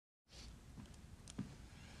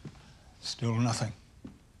Still nothing.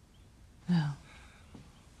 No.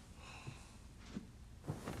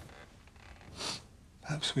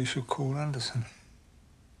 Perhaps we should call Anderson.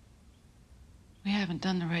 We haven't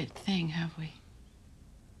done the right thing, have we?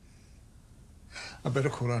 I better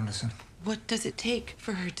call Anderson. What does it take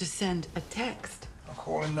for her to send a text? I'll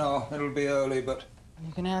call him now. It'll be early, but...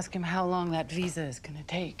 You can ask him how long that visa is gonna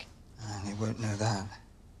take. And he won't know that.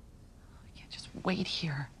 We can't just wait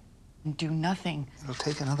here and do nothing. It'll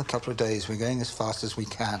take another couple of days. We're going as fast as we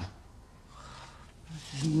can.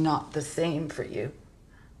 This is not the same for you.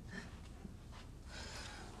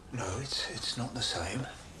 No, it's not the same.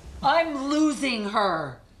 I'm losing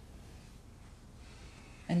her.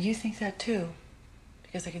 And you think that too,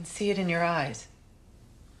 because I can see it in your eyes.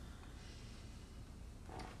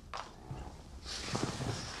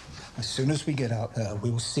 As soon as we get out there, we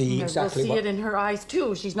will see exactly We'll see it in her eyes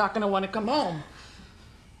too. She's not going to want to come home.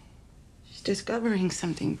 She's discovering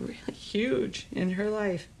something really huge in her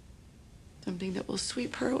life. Something that will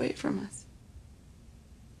sweep her away from us.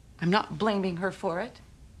 I'm not blaming her for it.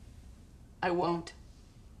 I won't.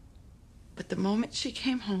 But the moment she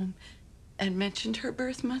came home and mentioned her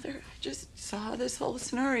birth mother, I just saw this whole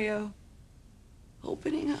scenario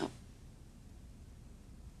opening up.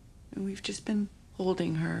 And we've just been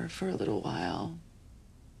holding her for a little while.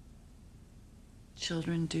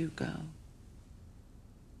 Children do go.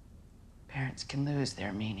 Parents can lose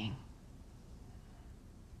their meaning.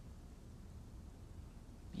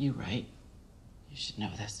 You right. You should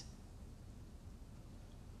know this.